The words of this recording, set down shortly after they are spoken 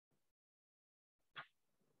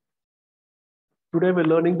Today we're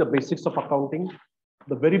learning the basics of accounting,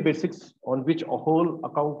 the very basics on which a whole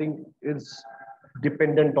accounting is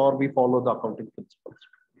dependent or we follow the accounting principles.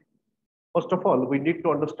 First of all, we need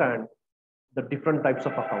to understand the different types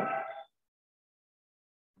of account.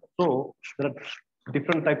 So there are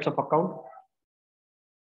different types of account.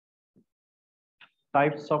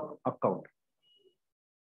 So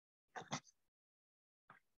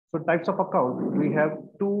types of account, we have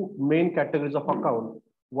two main categories of account.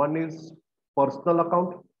 One is personal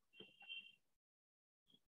account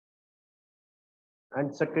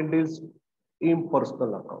and second is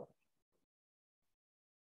impersonal account.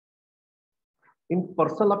 In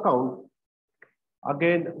personal account,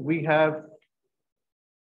 again, we have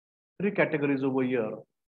three categories over here.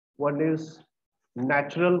 One is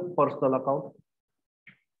natural personal account.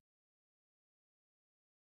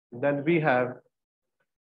 Then we have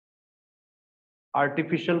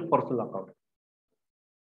artificial personal account.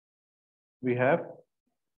 We have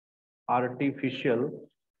artificial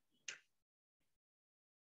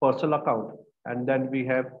personal account, and then we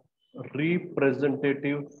have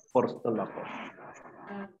representative personal account.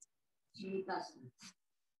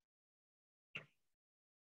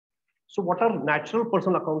 So what are natural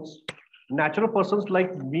personal accounts? Natural persons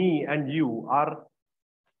like me and you are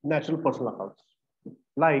natural personal accounts.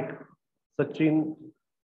 Like Sachin,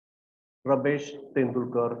 Ramesh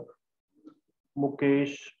Tendulkar,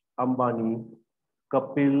 Mukesh Ambani,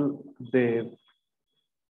 Kapil Dev,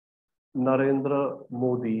 Narendra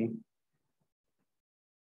Modi,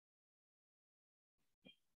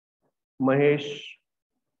 Mahesh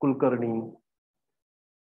Kulkarni,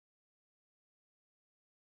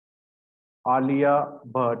 Alia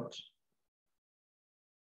Bhatt.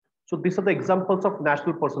 So these are the examples of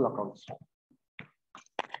natural personal accounts.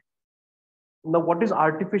 Now, what is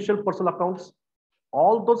artificial personal accounts?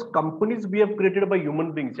 All those companies we have created by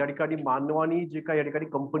human beings. या ठिकाणी मानवानी जे काही या ठिकाणी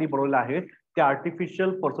company बनवल्या आहेत त्या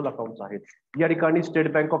artificial personal accounts आहेत. या ठिकाणी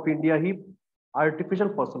state bank of India he artificial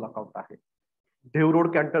personal account आहे.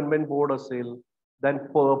 देवरोड कॅन्टोन्मेंट बोर्ड असेल, देन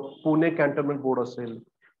पुणे कॅन्टोन्मेंट बोर्ड असेल,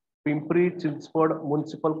 पिंपरी चिंचवड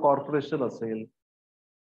म्युनिसिपल कॉर्पोरेशन असेल,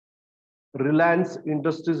 रिलायन्स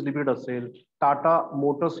इंडस्ट्रीज लिमिटेड असेल, टाटा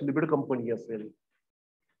मोटर्स लिमिटेड कंपनी असेल,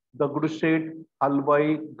 दगडूशेठ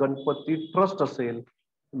हलवाई गणपती ट्रस्ट असेल,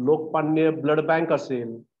 लोकमान्य ब्लड बँक असेल,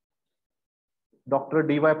 डॉक्टर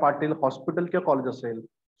DY पाटील हॉस्पिटल किंवा कॉलेज असेल.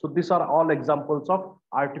 So this are all examples of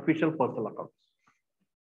artificial personal accounts.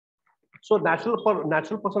 So natural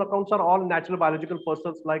personal accounts are all natural biological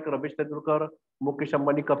persons like Ramesh Tendulkar, Mukesh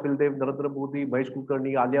Ambani, Kapil Dev, Narendra Modi, Mahesh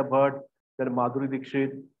Kulkarni, Alia Bhatt, then Madhuri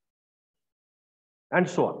Dixit, and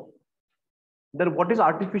so on. Then what is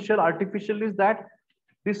artificial? Artificial is that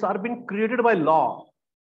these are being created by law.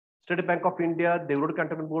 State Bank of India, Devrod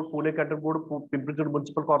Cantonment Board, Pune Cantonment Board, Pimpri Chinchwad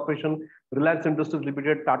Municipal Corporation, Reliance Industries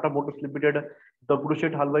Limited, Tata Motors Limited,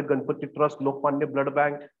 Dagdushet Halwai Ganpati Trust, Lokmanya Blood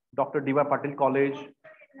Bank, Dr. DY Patil College.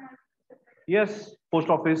 Yes, post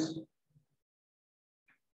office.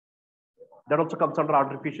 That also comes under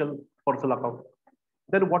artificial personal account.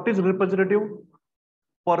 Then what is representative?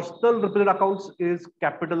 Personal representative accounts is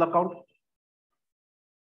capital account,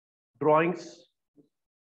 drawings,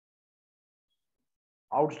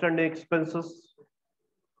 outstanding expenses,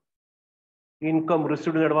 income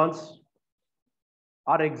received in advance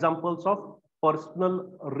are examples of personal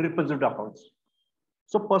representative accounts.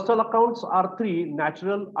 So personal accounts are three: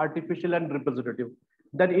 natural, artificial, and representative.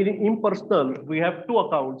 Then in impersonal, we have two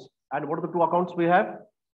accounts. And what are the two accounts we have?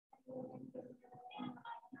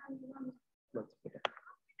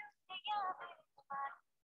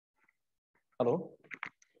 Hello?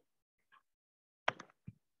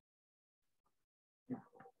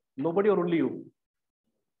 Nobody or only you?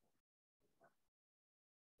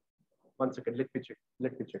 One second, let me check.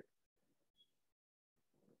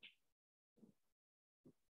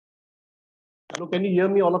 Hello, can you hear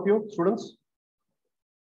me, all of you, students?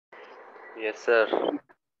 Yes, sir.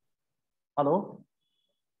 Hello?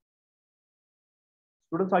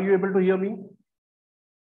 Students, are you able to hear me?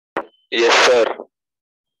 Yes, sir.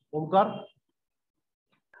 Omkar?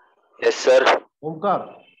 Yes, sir.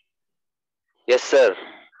 Omkar? Yes, sir.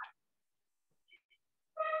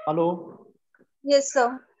 Hello? Yes,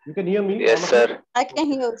 sir. You can hear me? Yes, sir. I can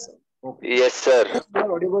hear also. Okay. Yes, sir. You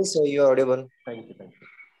are audible, sir. You are audible. Thank you.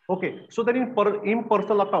 Okay, so then in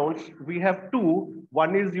impersonal accounts, we have two.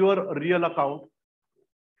 One is your real account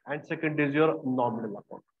and second is your nominal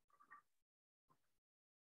account.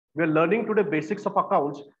 We are learning today basics of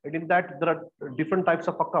accounts, and in that there are different types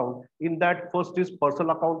of account. In that, first is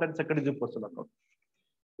personal account and second is impersonal account.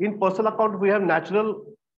 In personal account, we have natural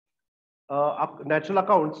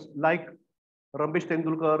accounts like Ramesh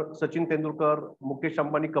Tendulkar, Sachin Tendulkar, Mukesh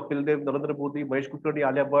Ambani, Kapil Dev, Narendra Modi, Mahesh Kulkarni,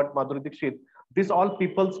 Alia Bhatt, Madhuri Dixit. These all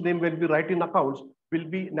people's name when we write in accounts will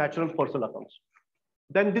be natural personal accounts.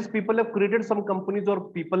 Then these people have created some companies or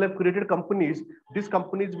people have created companies. These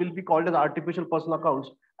companies will be called as artificial personal accounts,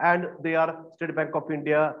 and they are State Bank of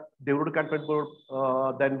India, Devrod Cantonment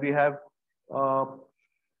Board. Then we have uh,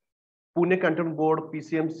 Pune Cantonment Board,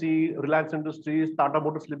 PCMC, Reliance Industries, Tata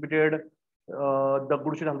Motors Limited, the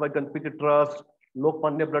Gurushet Halwai Ganpati Trust,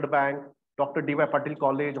 Lokmanya Blood Bank, Dr. D.Y. Patil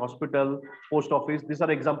College, Hospital, Post Office. These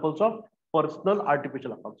are examples of personal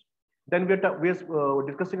artificial accounts. Then we are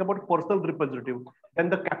discussing about personal representative. Then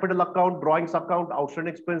the capital account, drawings account,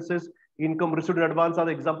 outstanding expenses, income received in advance are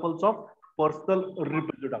examples of personal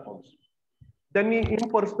representative accounts. Then in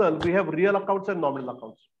personal, we have real accounts and nominal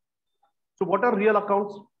accounts. So what are real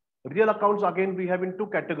accounts? Real accounts, again, we have in two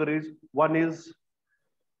categories. One is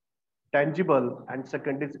tangible and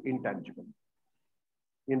second is intangible.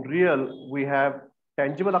 In real, we have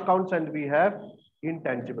tangible accounts and we have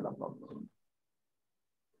intangible accounts.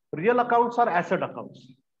 Real accounts are asset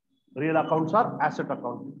accounts. Real accounts are asset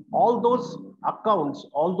accounts. All those accounts,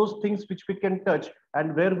 all those things which we can touch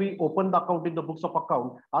and where we open the account in the books of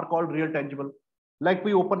account are called real tangible. Like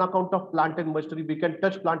we open account of plant and machinery, we can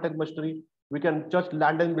touch plant and machinery, we can touch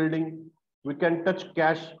land and building, we can touch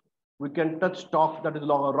cash, we can touch stock, that is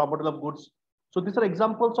raw material of goods. So these are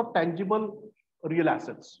examples of tangible real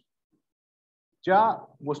assets. ज्या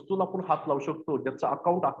वस्तूला आपण हात लावू शकतो, ज्याचं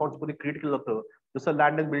account मध्ये create केलं जातं, जसं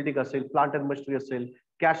लँड अँड बिल्डिंग असेल, प्लांट अँड मशिनरी असेल,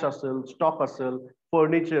 कॅश असेल, स्टॉक असेल,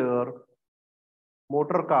 furniture,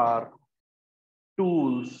 motor car,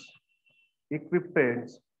 tools,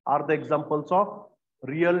 equipments are the examples of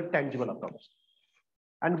real tangible accounts.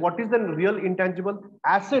 And what is the real intangible?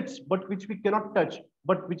 Assets, but which we cannot touch,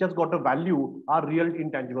 but which has got a value, are real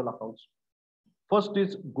intangible accounts. First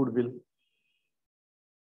is goodwill.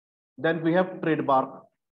 Then we have trademark.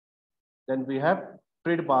 Then we have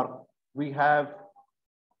trademark. We have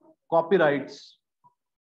copyrights,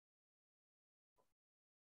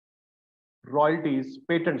 royalties,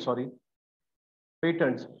 patents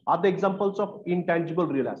are the examples of intangible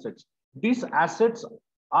real assets. These assets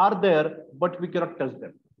are there, but we cannot touch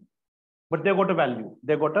them. But they got a value.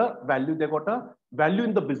 They got a value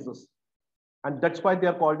in the business. And that's why they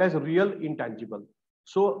are called as real intangible.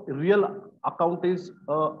 So real account is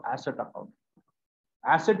a asset account.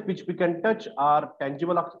 Asset which we can touch are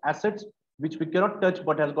tangible assets, which we cannot touch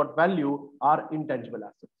but has got value are intangible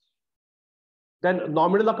assets. Then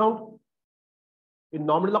nominal account. In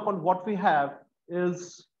nominal account, what we have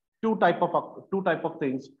is two type of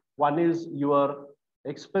things. One is your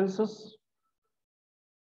expenses,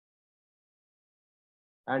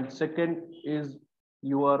 and second is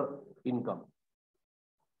your income.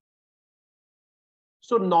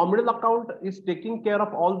 So nominal account is taking care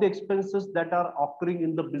of all the expenses that are occurring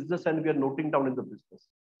in the business and we are noting down in the business.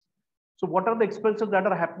 So what are the expenses that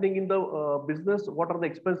are happening in the business? What are the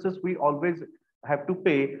expenses we always have to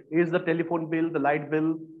pay? Is the telephone bill, the light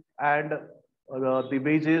bill, and the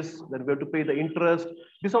wages. Then we have to pay the interest.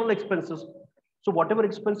 These are all expenses. So whatever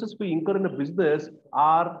expenses we incur in the business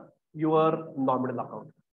are your nominal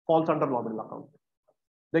account, falls under nominal account.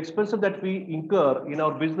 The expenses that we incur in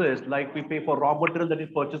our business, like we pay for raw material that is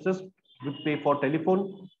purchases, we pay for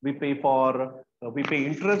telephone, we pay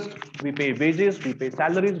interest, we pay wages, we pay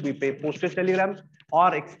salaries, we pay postage telegrams,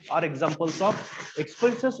 are examples of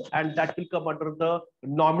expenses, and that will come under the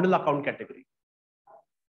nominal account category.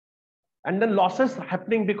 And then losses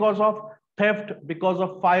happening because of theft, because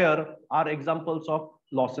of fire are examples of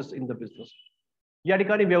losses in the business. या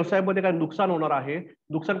ठिकाणी व्यवसायामध्ये काय नुकसान होणार आहे,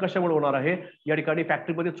 नुकसान कशामुळे होणार आहे, या ठिकाणी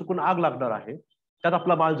फॅक्टरीमध्ये चुकून आग लागणार आहे, त्यात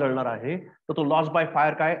आपला माल जळणार आहे, तर तो लॉस बाय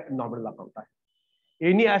फायर काय नॉमिनल अकाउंट आहे.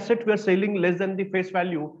 Any asset we are selling less than the face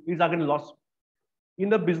value is again loss. In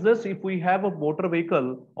the business, if we have a motor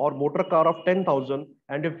vehicle or motor car of 10,000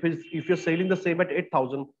 and if you're selling the same at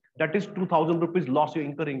 8,000, that is 2,000 rupees loss you're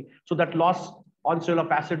incurring. So that loss on sale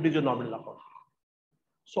of asset is your nominal account.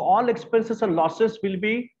 So all expenses and losses will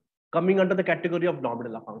be coming under the category of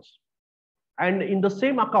nominal accounts. And in the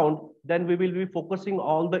same account, then we will be focusing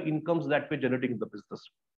all the incomes that we're generating in the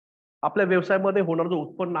business. आपल्या व्यवसायामध्ये होणार जो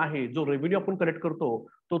उत्पन्न आहे, जो revenue आपण collect करतो,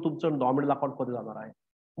 तो तुमचं नॉमिनल अकाउंट मध्ये जाणार आहे.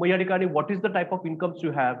 मग या ठिकाणी what is the type of incomes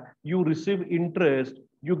you have? You receive interest,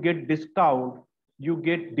 you get discount, you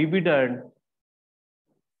get dividend,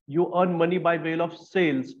 you earn money by way of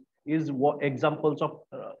sales is examples of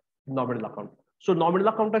nominal account. So nominal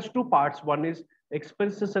account has two parts. One is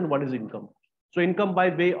expenses and one is income. So income by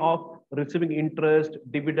way of receiving interest,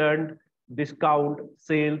 dividend, discount,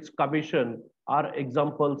 sales, commission are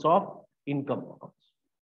examples of income accounts.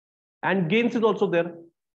 And gains is also there.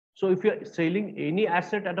 So if you're selling any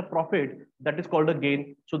asset at a profit, that is called a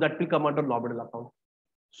gain. So that will come under nominal account.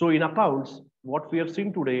 So in accounts, what we have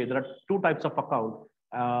seen today, there are two types of account,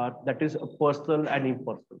 that is personal and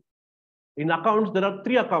impersonal. In accounts, there are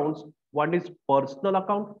three accounts. One is personal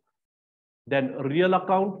account, then real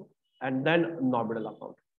account, and then nominal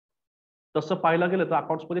account. तसं पाहायला गेलं तर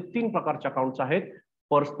accounts मध्ये तीन प्रकारचे accounts आहेत,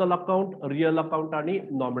 personal account, real account आणि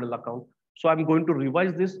nominal account. So I'm going to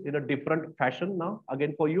revise this in a different fashion now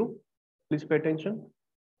again for you. Please pay attention.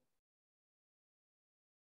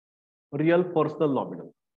 Real, personal,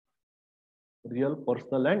 nominal. Real,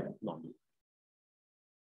 personal, and nominal.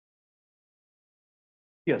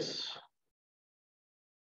 Yes.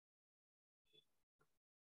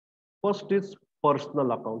 First is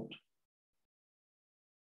personal account.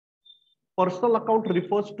 Personal account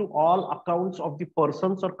refers to all accounts of the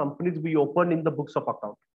persons or companies we open in the books of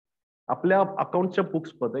account. आपल्या अकाउंटच्या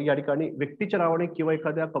books मध्ये या ठिकाणी व्यक्तीच्या नावाने किंवा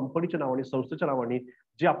एखाद्या कंपनीच्या नावाने, संस्थेच्या नावाने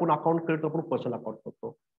जे आपण अकाउंट करतो आपण पर्सनल अकाउंट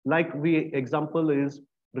करतो. Like we example is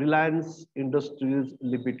Reliance industries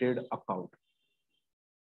limited account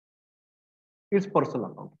is personal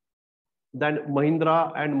account. Then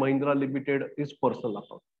Mahindra and Mahindra Limited is personal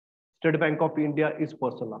account. State Bank of India is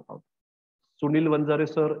personal account. Sunil Vanzare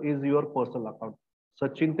sir is your personal account.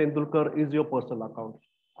 Sachin Tendulkar is your personal account.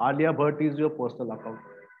 Alia Bhatt is your personal account.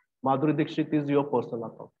 Madhuri Dixit is your personal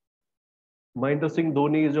account. Mahendra Singh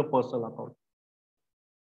Dhoni is your personal account.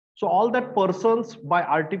 So all that persons by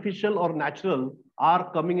artificial or natural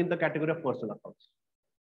are coming in the category of personal accounts.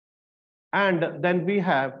 And then we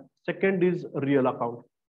have second is real account.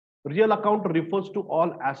 Real account refers to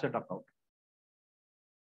all asset account.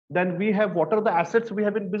 Then we have what are the assets we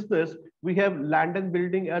have in business? We have land and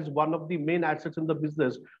building as one of the main assets in the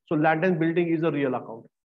business. So land and building is a real account.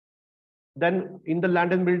 Then in the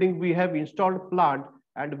land and building, we have installed plant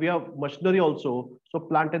and we have machinery also. So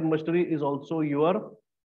plant and machinery is also your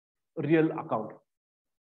real account.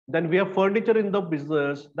 Then we have furniture in the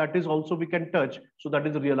business that is also we can touch. So that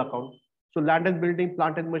is a real account. So land and building,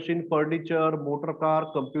 plant and machine, furniture, motor car,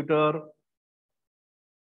 computer,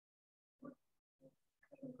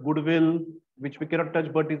 goodwill, which we cannot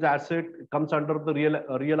touch but is asset, comes under the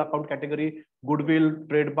real account category. Goodwill,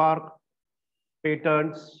 trademark,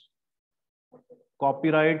 patents,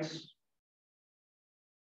 copyrights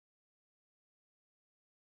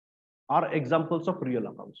are examples of real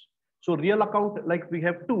accounts. So real account, like we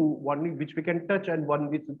have two, one which we can touch and one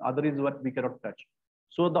which other is what we cannot touch.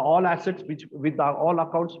 So the all assets which with all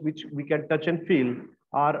accounts which we can touch and feel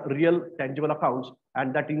are real tangible accounts,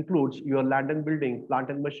 and that includes your land and building, plant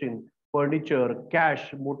and machine, furniture,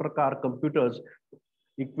 cash, motor car, computers,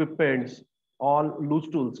 equipments, all loose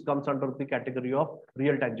tools comes under the category of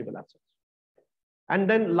real tangible assets. And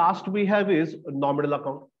then last we have is nominal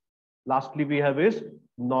account. Lastly we have is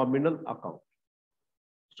nominal account.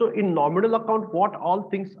 So in nominal account, what all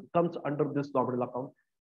things comes under this nominal account?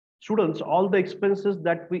 Students, all the expenses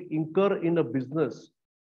that we incur in a business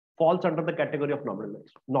falls under the category of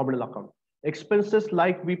nominal account. Expenses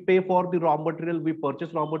like we pay for the raw material, we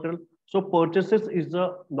purchase raw material. So purchases is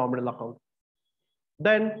a nominal account.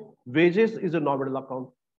 Then wages is a nominal account.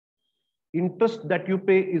 Interest that you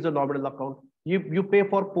pay is a nominal account. You pay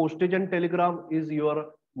for postage and telegram is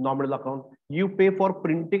your nominal account. You pay for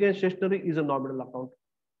printing and stationery is a nominal account.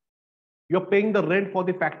 You're paying the rent for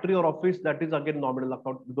the factory or office, that is again nominal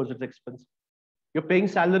account because it's expense. You're paying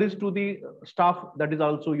salaries to the staff, that is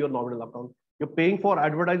also your nominal account. You're paying for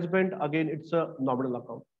advertisement, again it's a nominal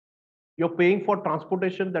account. You're paying for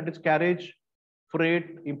transportation, that is carriage,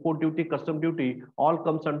 freight, import duty, custom duty, all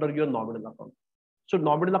comes under your nominal account. So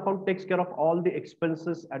nominal account takes care of all the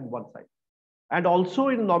expenses at one side. And also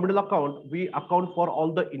in nominal account, we account for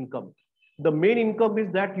all the income. The main income is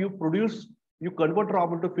that you produce, you convert raw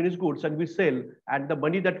material to finished goods and we sell, and the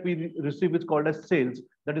money that we receive is called as sales.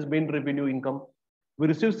 That is main revenue income. We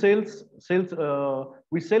receive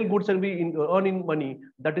we sell goods and we earn in money.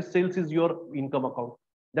 That is sales is your income account.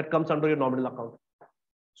 That comes under your nominal account.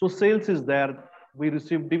 So sales is there. We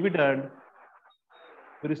receive dividend.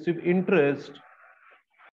 We receive interest.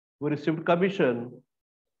 We receive commission.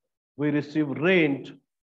 We receive rent.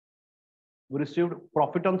 We receive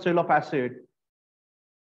profit on sale of asset.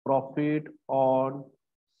 Profit on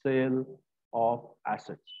sale of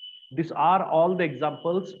assets. These are all the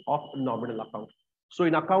examples of nominal account. So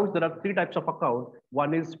in accounts, there are three types of account.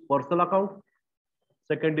 One is personal account,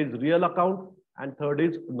 second is real account, and third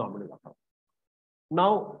is nominal account.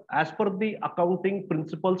 Now, as per the accounting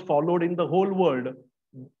principles followed in the whole world,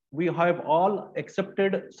 we have all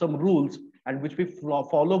accepted some rules and which we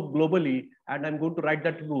follow globally, and I'm going to write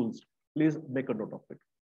that rules. Please make a note of it.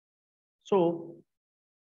 So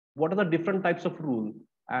what are the different types of rule?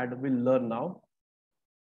 And we'll learn now.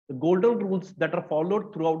 The golden rules that are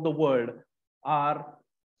followed throughout the world are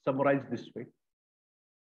summarized this way.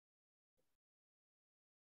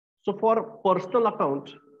 So for personal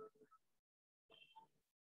account,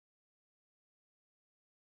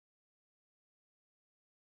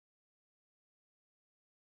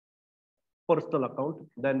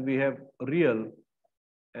 then we have real,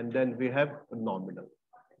 and then we have nominal.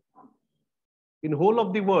 In whole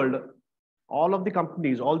of the world, all of the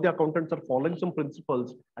companies, all the accountants are following some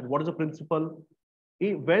principles. And what is the principle?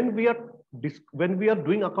 When we are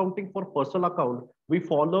doing accounting for personal account, we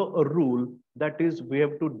follow a rule, that is, we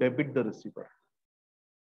have to debit the receiver.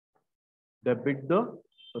 Debit the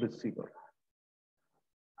receiver.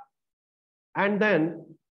 And then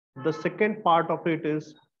the second part of it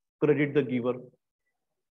is credit the giver.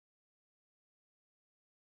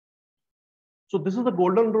 So this is the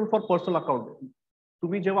golden rule for personal account.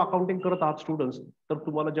 तुम्ही जेव्हा accounting करत आहात students, तर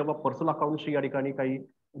तुम्हाला जेव्हा personal अकाउंटची या ठिकाणी काही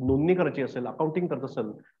नोंदणी करायची असेल, अकाउंटिंग करत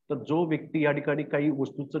असेल, तर जो व्यक्ती या ठिकाणी काही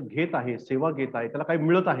वस्तूचं घेत आहे, सेवा घेत आहे, त्याला काही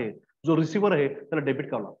मिळत आहे, जो रिसिव्हर आहे त्याला डेबिट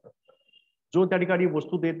करावं लागतं. जो त्या ठिकाणी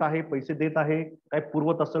वस्तू देत आहे, पैसे देत आहे, काय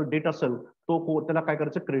पुरवत असेल, डेट असेल, तो त्याला काय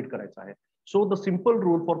करायचं, क्रेडिट करायचं आहे. So the simple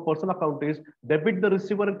rule for personal account is debit the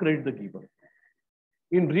receiver and credit the giver.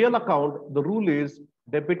 In real account the rule is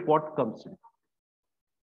debit what comes in.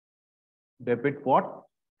 Debit what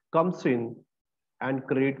comes in and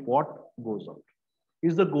credit what goes out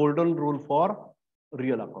is the golden rule for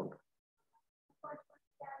real account.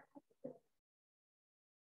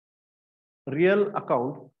 Real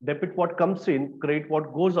account, debit what comes in, credit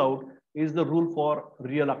what goes out is the rule for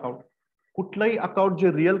real account. कुठलाही account जे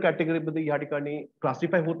real कॅटेगरीमध्ये या ठिकाणी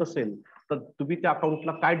classify होत असेल, तर तुम्ही त्या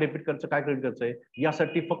अकाउंटला काय डेबिट करायचं, काय क्रेडिट करायचंय,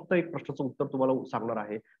 यासाठी फक्त एक प्रश्नाचं उत्तर तुम्हाला सांगणार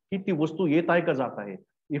आहे की ती वस्तू येत आहे का जात आहे.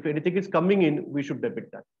 If anything is coming in, we should debit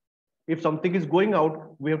that. If something is going out,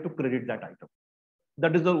 we have to credit that item.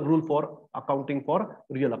 That is the rule for accounting for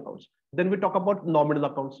real accounts. Then we talk about nominal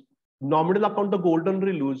accounts. Nominal account, the golden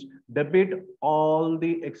rule is debit all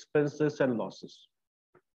the expenses and losses.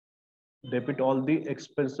 Debit all the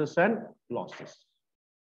expenses and losses.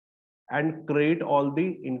 And credit all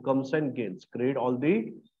the incomes and gains. Credit all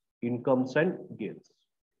the incomes and gains.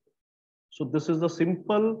 So this is the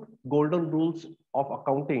simple golden rules of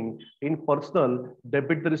accounting. In personal,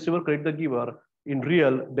 debit the receiver, credit the giver. In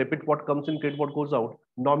real, debit what comes in, credit what goes out.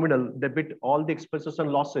 Nominal, debit all the expenses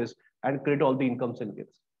and losses and credit all the incomes and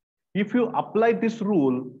gains. If you apply this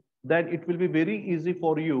rule, then it will be very easy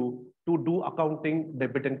for you to do accounting,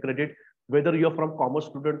 debit and credit, whether you're from commerce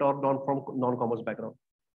student or from non-commerce background.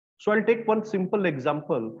 So I'll take one simple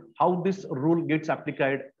example how this rule gets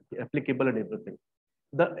applicable and everything.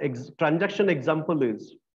 The transaction example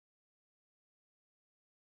is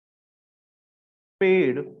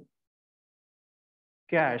paid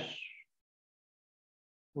cash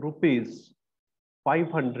rupees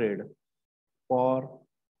 500 for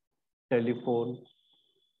telephone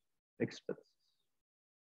expenses.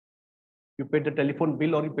 You paid the telephone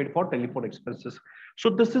bill or you paid for telephone expenses. So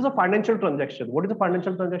this is a financial transaction. What is a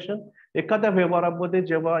financial transaction? एखाद्या व्यवहारामध्ये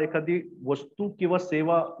जेव्हा एखादी वस्तू किंवा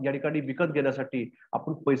सेवा या ठिकाणी विकत घेण्यासाठी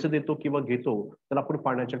आपण पैसे देतो किंवा घेतो, त्याला आपण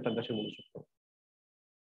फायनान्शियल ट्रान्झॅक्शन म्हणू शकतो.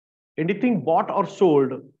 Anything bought or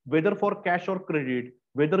sold, whether for cash or credit,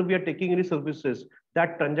 whether we are taking any services,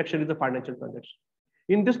 that transaction is a financial transaction.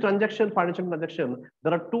 In this transaction, financial transaction,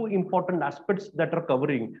 there are two important aspects that are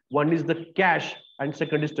covering. One is the cash and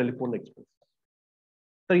second is telephone expense.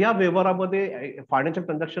 तर या व्यवहारामध्ये financial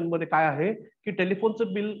transaction मध्ये काय आहे की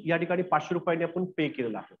टेलिफोनचं bill या ठिकाणी 500 रुपयांनी आपण पे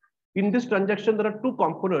केलेलं आहे. In this transaction there are to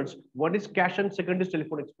components. One is cash and second is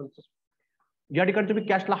telephone expenses. या ठिकाणी तुम्ही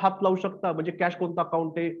कॅशला हात लावू शकता, म्हणजे कॅश कोणता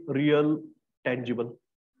अकाउंट आहे, real tangible.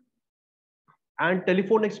 And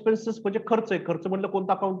telephone expenses म्हणजे खर्च आहे. खर्च म्हणलं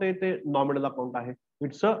कोणता अकाउंट आहे, ते नॉमिनल अकाउंट आहे.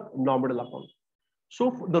 It's a nominal account. So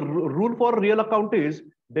the rule for real account is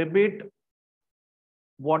debit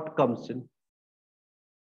what comes in.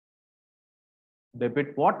 Debit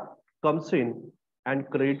what comes in and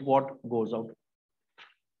credit what goes out.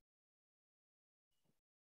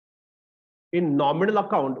 In nominal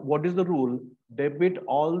account, what is the rule? Debit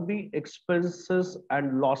all the expenses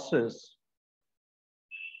and losses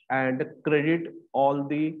and credit all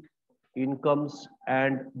the incomes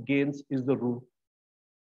and gains is the rule.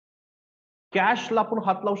 Cash ला आपण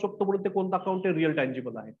हात लावू शकतो म्हणून ते कोणतं account आहे, real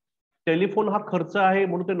tangible आहे. Telephone हा खर्च आहे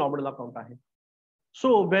म्हणून ते नॉमिनल अकाउंट आहे. So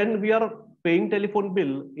when we are paying telephone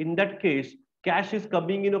bill, in that case, cash is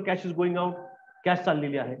coming in or cash is going out. Cash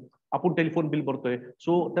चाललेली आहे, आपण टेलिफोन बिल भरतोय,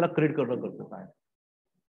 सो त्याला क्रेडिट करणं गरजेचं आहे.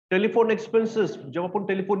 टेलिफोन एक्सपेन्सेस जेव्हा आपण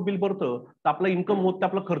टेलिफोन बिल भरतो तर आपला इन्कम होत ते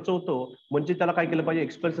आपला खर्च होतो म्हणजे त्याला काय केलं पाहिजे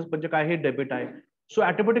एक्सपेन्सेस म्हणजे काय हे डेबिट आहे सो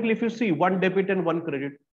automatically if you see one debit and one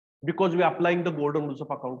credit because we are applying the golden rules of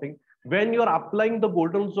accounting. When you are applying the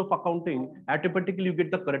golden rules of accounting, automatically you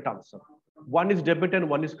get the correct answer. One is debit and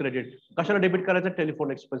one is credit. कशाला debit करायचं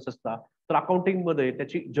telephone एक्सपेन्सेसला तर accounting मध्ये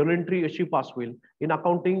त्याची journal entry अशी पास होईल in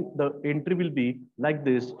accounting the entry will be like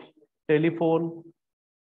this telephone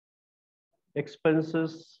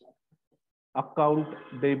expenses account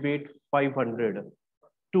debit 500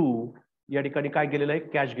 to या ठिकाणी काय गेलेलं आहे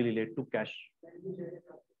कॅश गेलेली आहे टू कॅश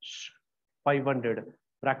 500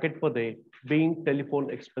 ब्रॅकेट मध्ये being telephone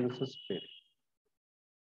expenses paid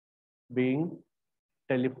being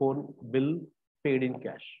telephone bill paid in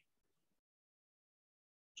cash.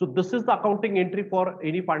 So this is the accounting entry for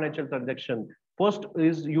any financial transaction. First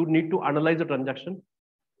is you need to analyze the transaction,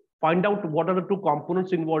 find out what are the two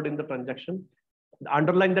components involved in the transaction,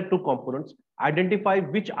 underline the two components, identify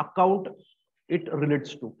which account it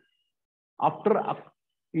relates to. After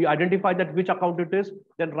you identify that which account it is,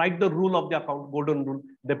 then write the rule of the account, golden rule,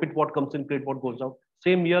 debit what comes in, credit what goes out.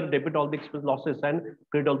 Same year, debit all the expense losses and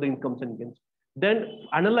credit all the incomes and gains. Then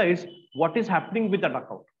analyze what is happening with that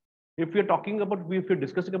account. If you're talking about, if you're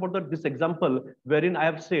discussing about this example, wherein I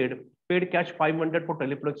have said paid cash 500 for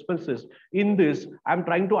telephone expenses, in this, I'm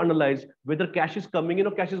trying to analyze whether cash is coming in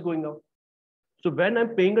or cash is going out. So when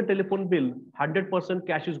I'm paying a telephone bill, 100%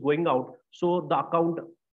 cash is going out. So the account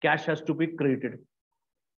cash has to be credited.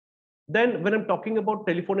 Then when I'm talking about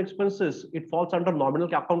telephone expenses, it falls under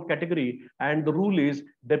nominal account category. And the rule is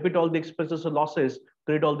debit all the expenses and losses,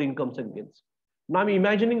 credit all the incomes and gains. Now I'm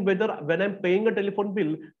imagining whether when I'm paying a telephone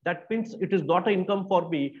bill, that means it is not an income for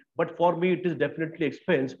me, but for me, it is definitely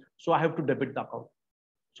expense. So I have to debit the account.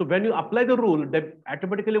 So when you apply the rule,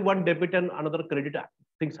 automatically one debit and another credit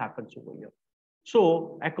things happens over here.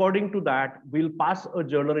 So according to that, we'll pass a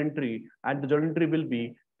journal entry and the journal entry will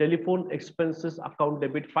be telephone expenses account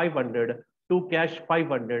debit 500 to cash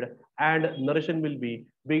 500 and narration will be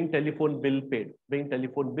being telephone bill paid, being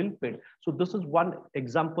telephone bill paid. So this is one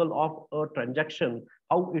example of a transaction,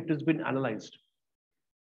 how it has been analyzed.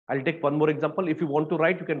 I'll take one more example. If you want to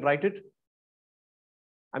write, you can write it.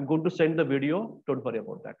 I'm going to send the video. Don't worry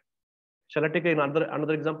about that. Shall I take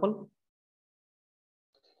another example?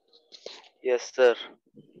 Yes, sir.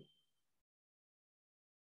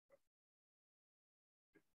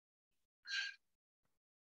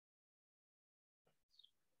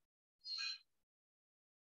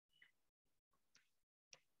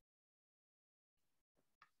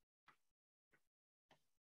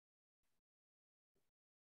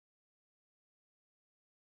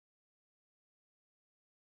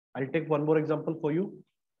 I'll take one more example for you.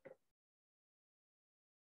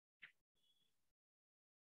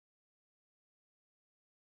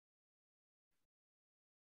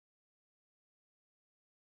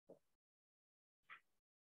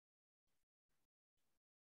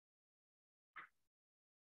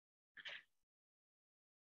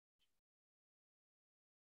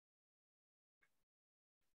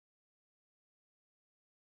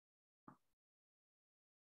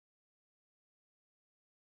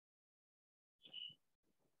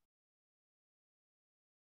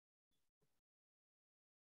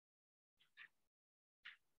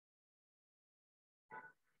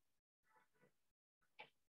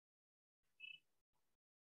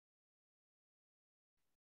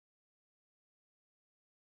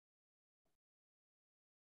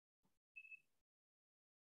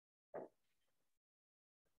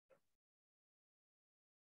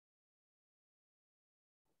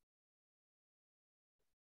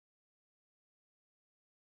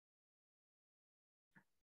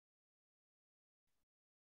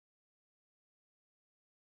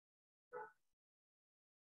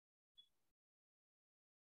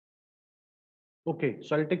 Okay,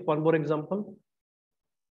 so I'll take one more example.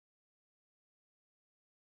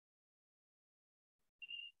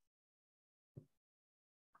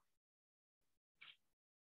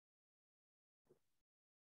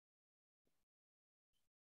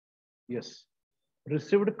 Yes,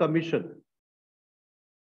 received commission.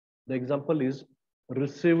 The example is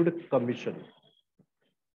received commission.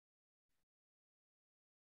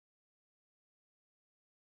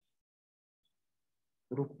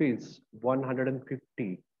 Rupees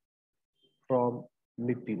 150 from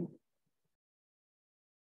Nitin.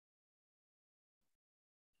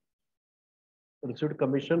 Received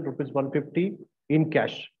commission rupees 150 in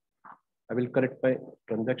cash. I will correct my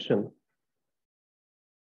transaction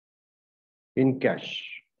in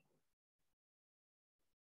cash.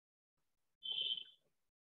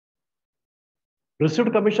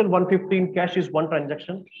 Received commission 115, cash is one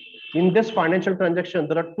transaction. In this financial transaction,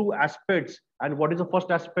 there are two aspects. And what is the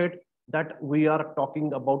first aspect? That we are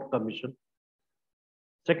talking about commission.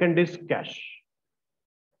 Second is cash.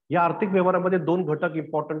 या आर्थिक व्यवहारामध्ये दोन घटक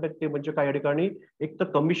important आहेत, ते म्हणजे काय या ठिकाणी, एक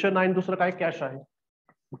तर कमिशन आहे आणि दुसरं काय कॅश आहे.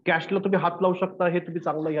 कॅशला तुम्ही हात लावू शकता, हे तुम्ही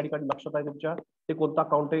चांगलं या ठिकाणी लक्षात आहे तुमच्या. ते कोणतं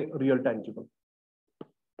अकाउंट आहे? Real tangible.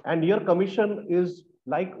 And here commission is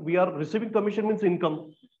like we are receiving commission means income.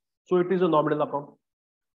 So it is a nominal account.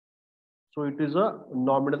 So it is a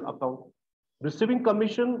nominal account. Receiving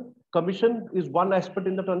commission is one aspect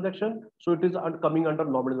in the transaction. So it is coming under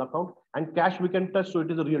nominal account, and cash we can touch. So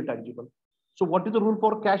it is a real tangible. So what is the rule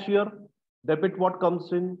for cash here? Debit what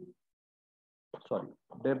comes in? Sorry,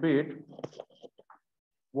 debit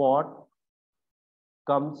what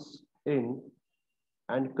comes in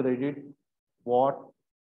and credit what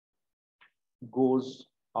goes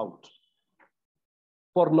out.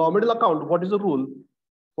 For nominal account, what is the rule?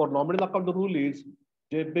 For nominal account, the rule is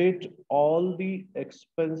debit all the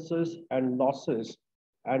expenses and losses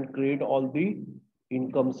and credit all the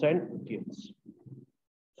incomes and gains.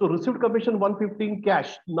 So received commission 115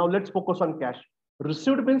 cash. Now let's focus on cash.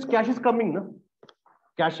 Received means cash is coming. No?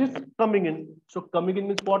 Cash is coming in. So coming in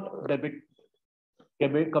means what? Debit.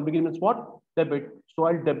 Coming in means what? Debit. So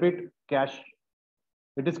I'll debit cash.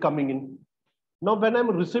 It is coming in. Now, when I'm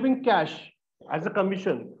receiving cash as a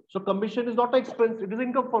commission, so commission is not an expense, it is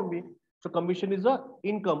income for me. So commission is a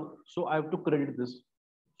income. So I have to credit this.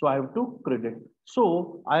 So I have to credit.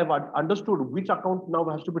 So I have understood which account now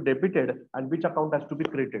has to be debited and which account has to be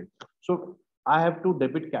credited. So I have to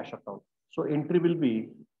debit cash account. So entry will be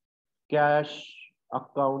cash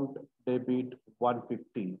account debit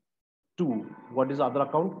 150 to what is the other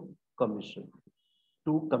account? Commission.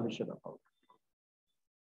 To commission account.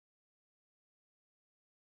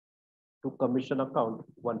 To commission account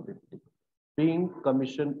 150. Being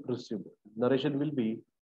commission received. Narration will be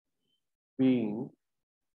being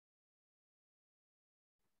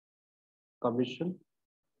commission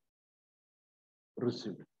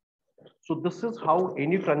received. So this is how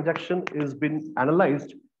any transaction is been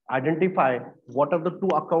analyzed. Identify what are the two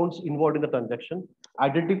accounts involved in the transaction.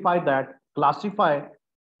 Identify that, classify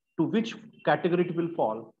to which category it will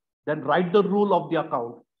fall. Then write the rule of the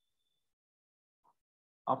account.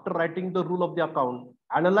 After writing the rule of the account,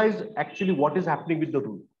 analyze actually what is happening with the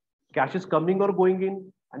rule. Cash is coming or going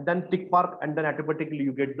in, and then tick mark, and then automatically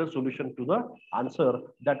you get the solution to the answer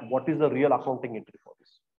that what is the real accounting entry for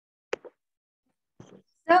this.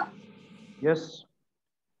 Sir? Yes.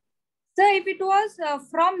 Sir, if it was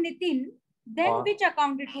from Nitin, then which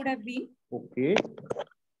account it would have been? Okay.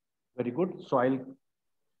 Very good. So I'll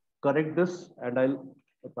correct this and I'll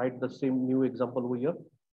write the same new example over here.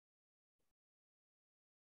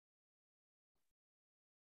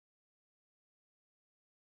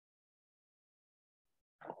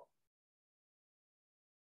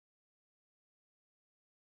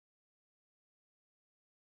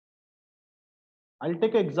 I'll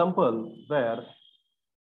take an example where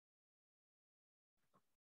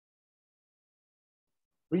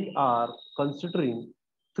we are considering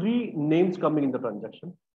three names coming in the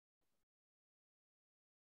transaction.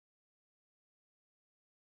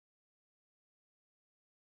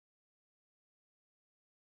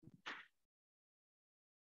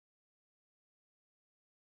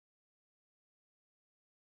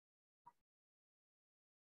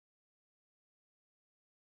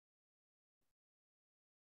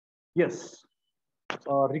 Yes,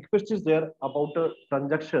 request is there about a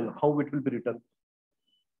transaction, how it will be written.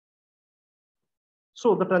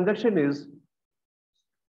 So the transaction is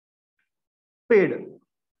paid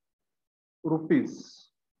rupees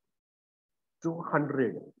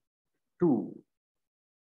 200 to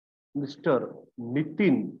Mr.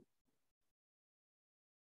 Nitin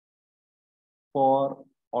for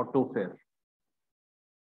auto fare.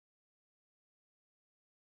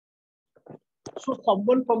 So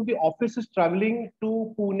someone from the office is traveling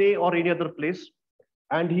to Pune or any other place,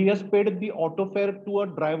 and he has paid the auto fare to a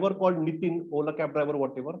driver called Nitin, Ola cab driver,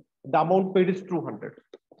 whatever. The amount paid is 200.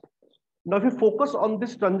 Now, if you focus on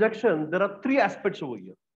this transaction, there are three aspects over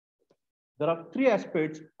here. There are three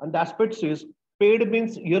aspects, and the aspects is paid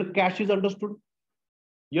means here cash is understood.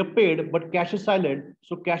 You're paid, but cash is silent.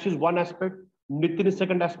 So cash is one aspect, Nitin is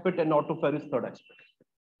second aspect, and auto fare is third aspect.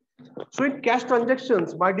 So in cash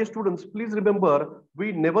transactions, my dear students, please remember,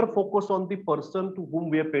 we never focus on the person to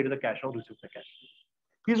whom we have paid the cash or received the cash.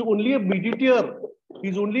 He's only a mediator.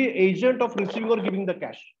 He's only an agent of receiving or giving the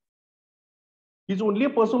cash. He's only a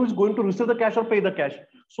person who is going to receive the cash or pay the cash.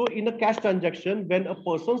 So in a cash transaction, when a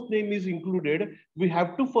person's name is included, we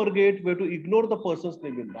have to forget where to ignore the person's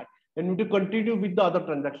name in that. and we need to continue with the other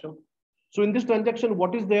transaction. So in this transaction,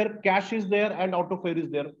 what is there? Cash is there and auto fare is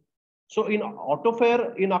there. So in auto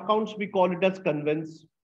fare, in accounts, we call it as conveyance.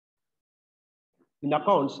 In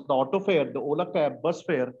accounts, the auto fare, the Ola cab, bus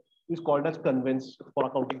fare is called as conveyance for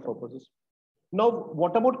accounting purposes. Now,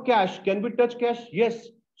 what about cash? Can we touch cash? Yes.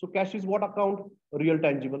 So cash is what account? Real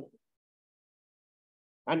tangible.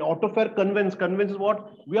 And auto fare conveyance. Conveyance is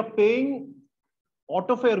what? We are paying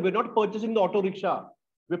auto fare. We're not purchasing the auto rickshaw.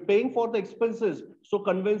 We're paying for the expenses. So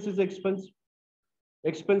conveyance is expense.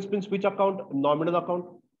 Expense means which account? Nominal account.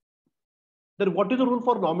 Then what is the rule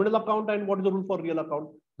for nominal account and what is the rule for real account?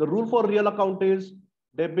 The rule for real account is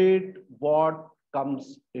debit what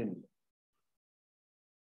comes in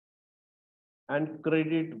and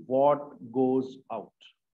credit what goes out.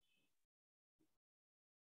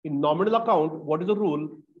 In nominal account, what is the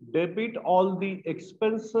rule? Debit all the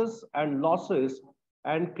expenses and losses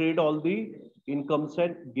and credit all the incomes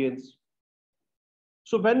and gains.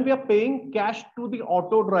 So when we are paying cash to the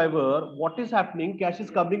auto driver, what is happening? Cash is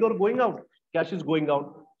coming or going out? Cash is going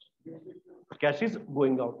out. Cash is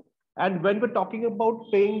going out. And when we're talking about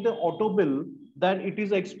paying the auto bill, then it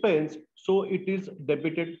is expense, so it is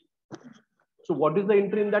debited. So what is the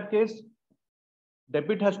entry in that case?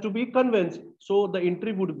 Debit has to be conveyance. So the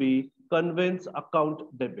entry would be conveyance account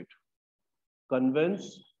debit.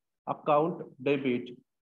 Conveyance account debit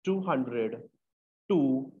 200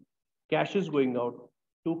 to cash is going out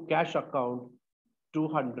to cash account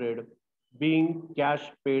 200 being cash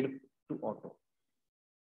paid to auto.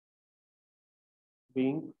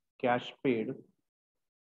 Being cash paid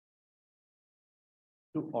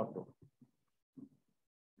to auto.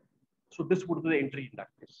 So this would be the entry in that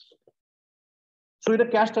case. So in a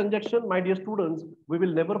cash transaction, my dear students, we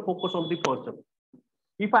will never focus on the person.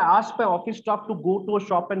 If I ask my office staff to go to a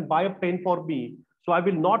shop and buy a pen for me, so I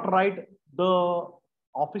will not write the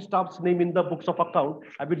office staff's name in the books of account.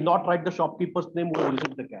 I will not write the shopkeeper's name who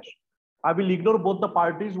received the cash. I will ignore both the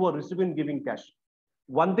parties who are receiving and giving cash.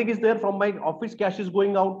 One thing is there from my office cash is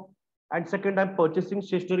going out, and second I'm purchasing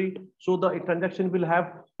stationery. So the transaction will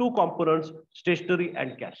have two components, stationery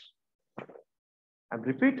and cash. And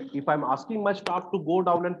repeat, if I'm asking my staff to go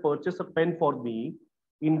down and purchase a pen for me,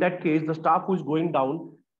 in that case, the staff who is going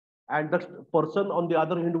down and the person on the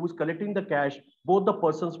other hand who is collecting the cash, both the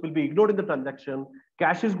persons will be ignored in the transaction.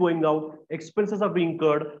 Cash is going out, expenses are being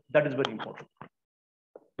incurred. That is very important.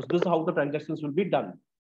 So this is how the transactions will be done.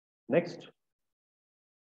 Next.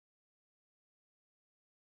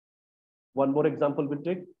 One more example we'll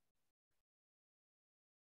take.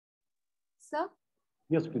 Sir?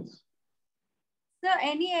 Yes, please. Sir,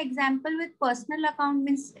 any example with personal account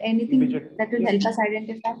means anything that will help us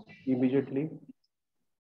identify? Immediately.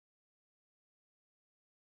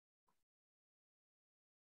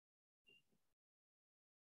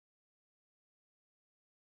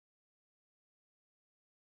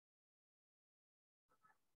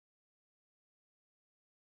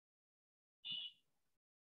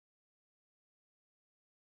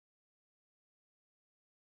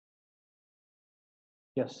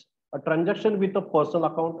 Yes, a transaction with a personal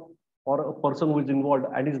account or a person who is involved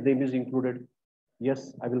and his name is included.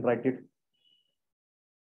 Yes, I will write it.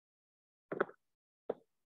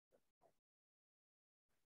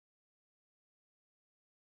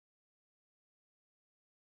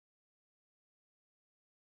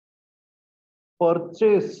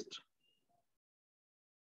 Purchased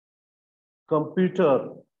computer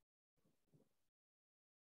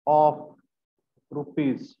of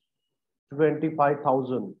rupees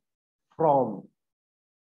 25,000 from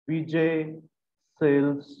Vijay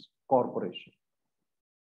Sales Corporation.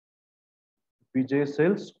 Vijay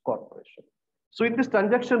Sales Corporation. So in this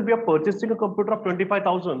transaction, we are purchasing a computer of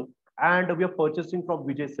 25,000 and we are purchasing from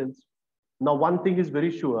Vijay Sales. Now, one thing is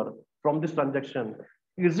very sure from this transaction.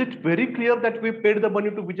 Is it very clear that we paid the money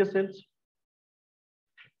to Vijay Sales?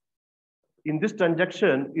 In this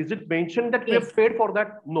transaction, is it mentioned that we have paid for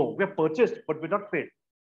that? No, we have purchased, but we not paid.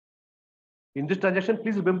 In this transaction,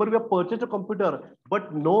 please remember we have purchased a computer,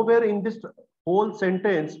 but nowhere in this whole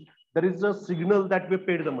sentence, there is a signal that we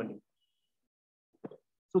paid the money.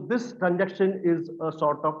 So this transaction is a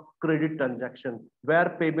sort of credit transaction where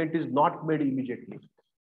payment is not made immediately.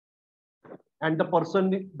 And the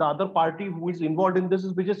person, the other party who is involved in this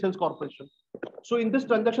is Vijay Sales Corporation. So in this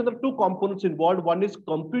transaction, there are two components involved. One is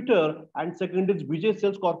computer and second is Vijay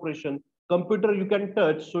Sales Corporation. Computer you can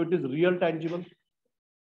touch, so it is real tangible.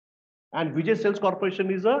 And Vijay Sales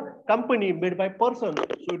Corporation is a company made by person,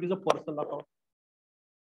 so it is a personal account.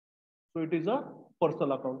 So it is a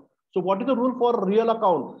personal account. So what is the rule for real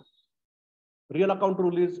account? Real account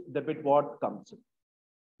rule is debit what comes in.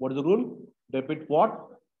 What is the rule? Debit what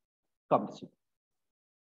comes in.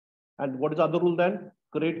 And what is the other rule then?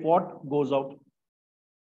 Credit what goes out.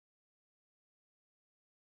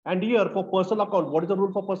 And here for personal account, what is the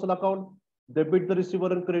rule for personal account? Debit the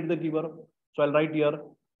receiver and credit the giver. So I'll write here,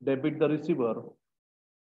 debit the receiver.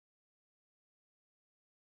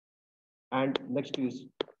 And next is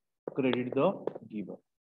credit the giver.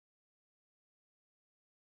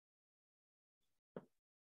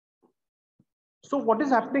 So what is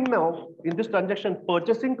happening now in this transaction?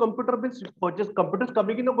 Purchasing computer bills, computer is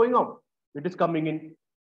coming in or going out? It is coming in.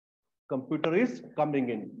 Computer is coming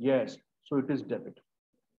in. Yes. So it is debit.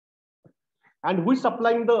 And who is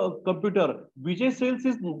supplying the computer? Vijay Sales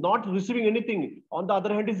is not receiving anything. On the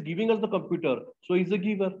other hand, is giving us the computer. So he's a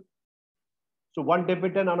giver. So one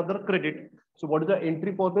debit and another credit. So what is the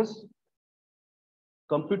entry for this?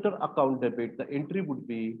 Computer account debit. The entry would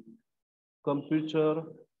be computer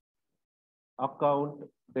account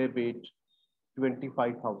debit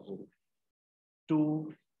 25,000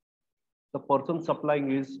 to the person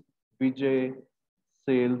supplying is Vijay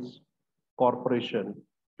Sales Corporation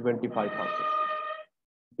 25,000.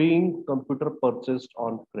 Being computer purchased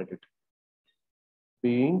on credit.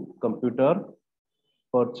 Being computer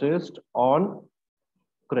purchased on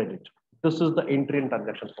credit. This is the entry and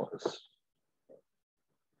transaction for this.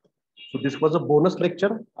 So this was a bonus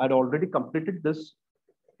lecture. I'd already completed this,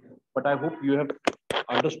 but I hope you have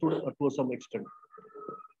understood to some extent.